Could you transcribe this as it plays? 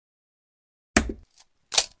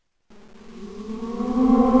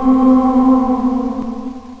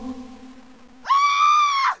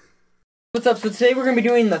what's up? So today we're going to be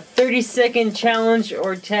doing the 30-second challenge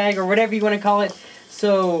or tag or whatever you want to call it.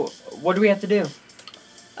 So, what do we have to do?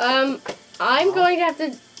 I'm going to have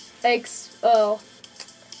to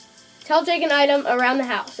tell Jake an item around the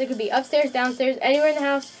house. It could be upstairs, downstairs, anywhere in the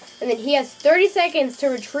house. And then he has 30 seconds to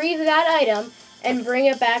retrieve that item and bring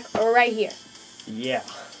it back right here. Yeah.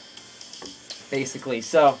 Basically.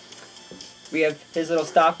 So, we have his little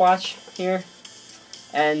stopwatch here.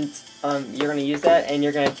 And you're going to use that and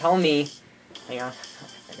you're going to tell me... Hang on.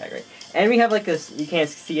 Okay, great. And we have like this... You can't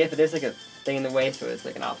see it, but there's like a thing in the way, so it's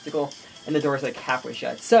like an obstacle. And the door's like halfway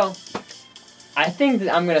shut. So, I think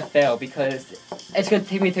that I'm going to fail because it's going to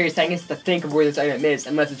take me 30 seconds to think of where this item is,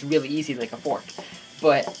 unless it's really easy, like a fork.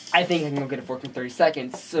 But I think I can go get a fork in 30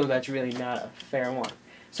 seconds, so that's really not a fair one.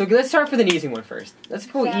 So let's start with an easy one first. Let's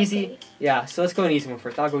go easy. Yeah, so let's go an easy one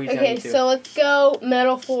first. I'll go easy on you too. Okay, so let's go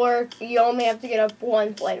middle floor. You only have to get up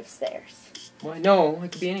one flight of stairs. What? No,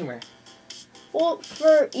 it could be anywhere. Well,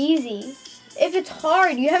 for easy, if it's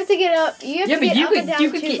hard, you have to get up. You have to get up and down two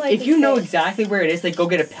flights of stairs. If you know exactly where it is, like go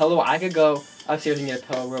get a pillow. I could go upstairs and get a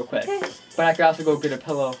pillow real quick. Okay. But I could also go get a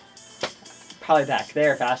pillow probably back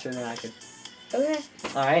there faster than I could. Okay.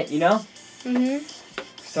 Alright, you know? Mm-hmm.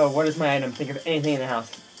 So what is my item? Think of anything in the house.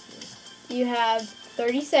 You have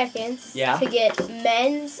 30 seconds to get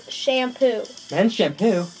men's shampoo. Men's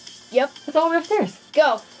shampoo? Yep. It's all the way upstairs.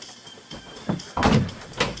 Go.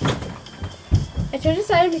 I chose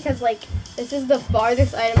this item because, like, this is the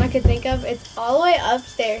farthest item I could think of. It's all the way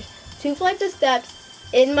upstairs, 2 flights of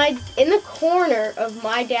steps, in the corner of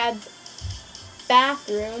my dad's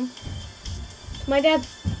bathroom. My dad...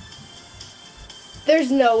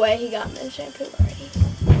 There's no way he got men's shampoo already.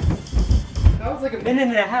 That was like a minute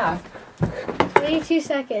and a half. 22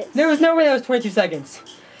 seconds. There was no way that was 22 seconds.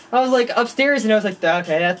 I was like upstairs and I was like,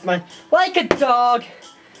 okay, that's my... Like a dog.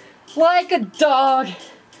 Like a dog.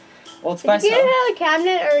 Old Spice. Did you get it out of the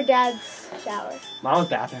cabinet or Dad's shower? Mom's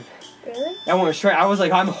bathroom. Really? I went straight. I was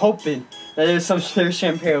like, I'm hoping that there's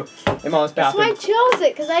shampoo in Mom's bathroom. That's why I chose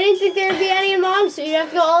it, because I didn't think there would be any in Mom's, so you'd have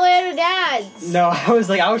to go all the way to Dad's. No, I was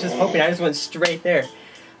just hoping. I just went straight there.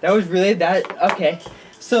 That was really that. Okay.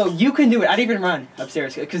 So you can do it. I didn't even run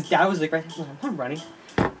upstairs because Dad was like right there. I'm running.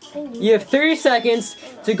 You have 30 seconds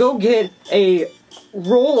to go get a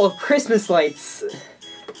roll of Christmas lights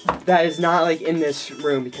that is not like in this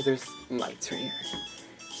room because there's lights right here.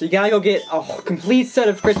 So you gotta go get a complete set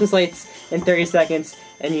of Christmas lights in 30 seconds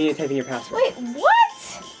and you need to type in your password. Wait,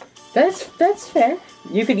 what? That's fair.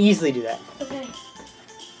 You could easily do that. Okay.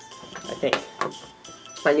 I think.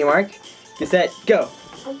 On your mark, get set, go.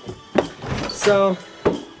 So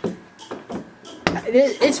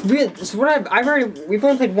it's real. So what we've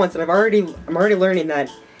only played once, and I'm already learning that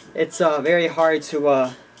it's very hard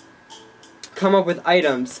to come up with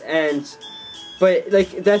items, but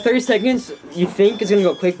like that 30 seconds you think is gonna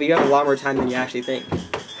go quick, but you have a lot more time than you actually think.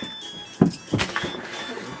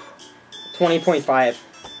 20.5.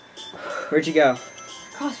 Where'd you go?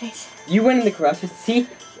 Crossface. You went in the crossface. See,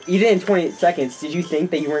 you did it in 20 seconds. Did you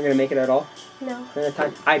think that you weren't gonna make it at all? No. At that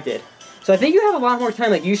time, I did. So I think you have a lot more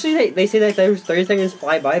time. Like usually they say that those 30 seconds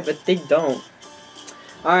fly by, but they don't.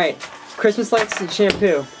 All right, Christmas lights and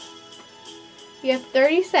shampoo. You have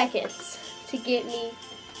 30 seconds to get me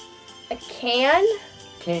a can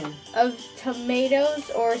of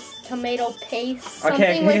tomatoes or tomato paste,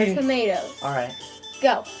 something with tomatoes. All right.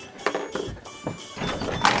 Go.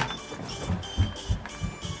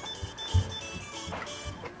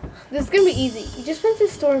 This is gonna be easy. You just went to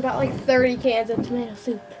the store and bought like 30 cans of tomato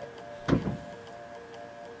soup.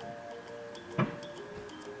 Oh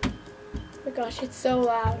my gosh, it's so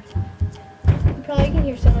loud. You probably can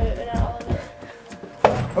hear some of it, but not all of it.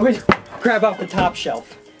 Okay, grab off the top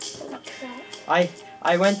shelf. Holy crap.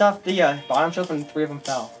 I went off the bottom shelf and 3 of them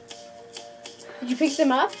fell. Did you pick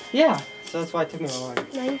them up? Yeah, so that's why it took me a long.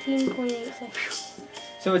 19.8 seconds.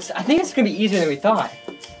 So I think it's gonna be easier than we thought.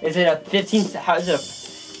 Is it a 15? How is it?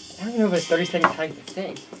 I don't even know if it's 30-second time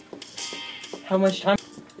thing. How much time?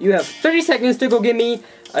 You have 30 seconds to go get me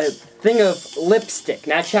a thing of lipstick,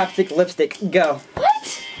 not chapstick, lipstick. Go.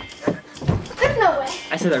 What? There's no way.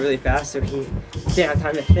 I said that really fast, so he didn't have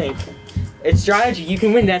time to think. It's strategy. You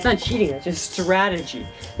can win. That's not cheating. That's just strategy.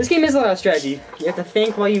 This game is a lot of strategy. You have to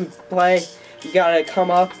think while you play. You gotta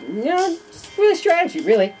come up. You know, it's really strategy,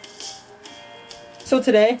 really. So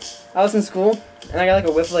today, I was in school, and I got like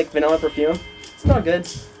a whiff of like vanilla perfume. It's not good.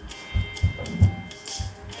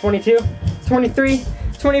 22, 23,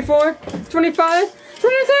 24, 25,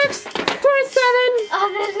 26, 27. Oh,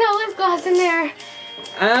 there's no lip gloss in there.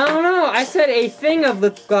 I don't know. I said a thing of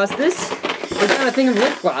lip gloss. This is not a thing of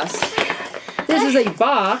lip gloss. This is a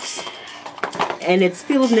box and it's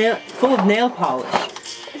full of nail polish.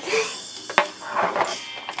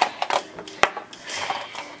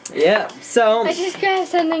 Yeah, so I just grabbed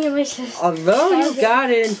something and was just... although you got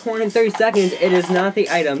it in 20 and 30 seconds, it is not the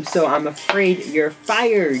item, so I'm afraid you're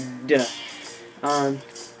fired.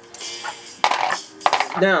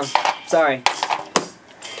 No, sorry.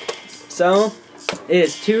 So, it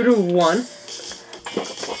is 2-1.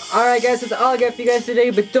 Alright guys, that's all I got for you guys today,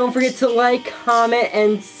 but don't forget to like, comment,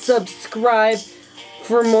 and subscribe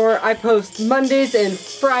for more. I post Mondays and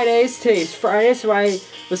Fridays. Today's Friday, so I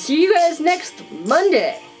will see you guys next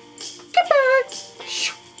Monday. Goodbye!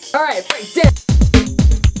 Alright, break down!